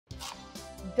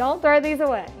Don't throw these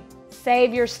away.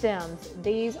 Save your stems.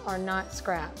 These are not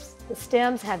scraps. The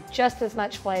stems have just as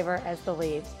much flavor as the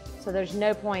leaves, so there's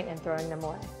no point in throwing them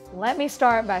away. Let me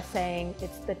start by saying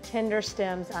it's the tender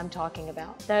stems I'm talking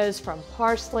about. Those from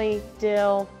parsley,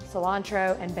 dill,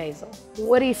 cilantro, and basil.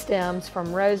 Woody stems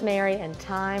from rosemary and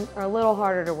thyme are a little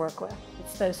harder to work with.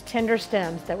 It's those tender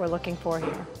stems that we're looking for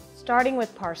here. Starting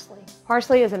with parsley.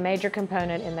 Parsley is a major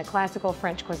component in the classical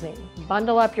French cuisine.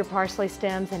 Bundle up your parsley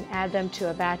stems and add them to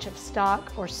a batch of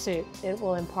stock or soup. It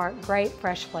will impart great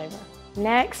fresh flavor.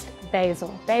 Next,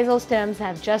 basil. Basil stems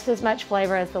have just as much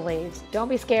flavor as the leaves. Don't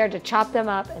be scared to chop them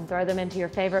up and throw them into your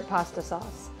favorite pasta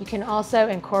sauce. You can also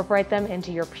incorporate them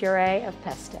into your puree of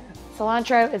pesto.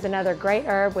 Cilantro is another great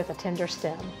herb with a tender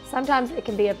stem. Sometimes it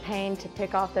can be a pain to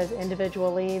pick off those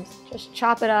individual leaves. Just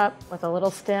chop it up with a little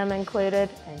stem included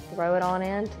and throw it on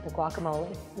into the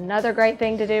guacamole. Another great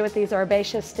thing to do with these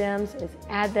herbaceous stems is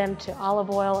add them to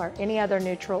olive oil or any other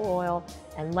neutral oil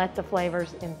and let the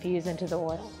flavors infuse into the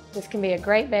oil. This can be a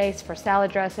great base for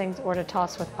salad dressings or to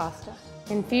toss with pasta.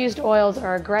 Infused oils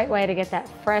are a great way to get that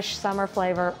fresh summer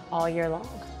flavor all year long.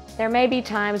 There may be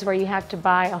times where you have to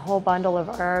buy a whole bundle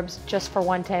of herbs just for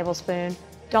 1 tablespoon.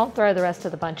 Don't throw the rest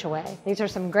of the bunch away. These are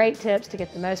some great tips to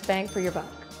get the most bang for your buck.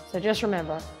 So just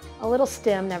remember, a little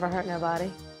stem never hurt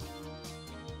nobody.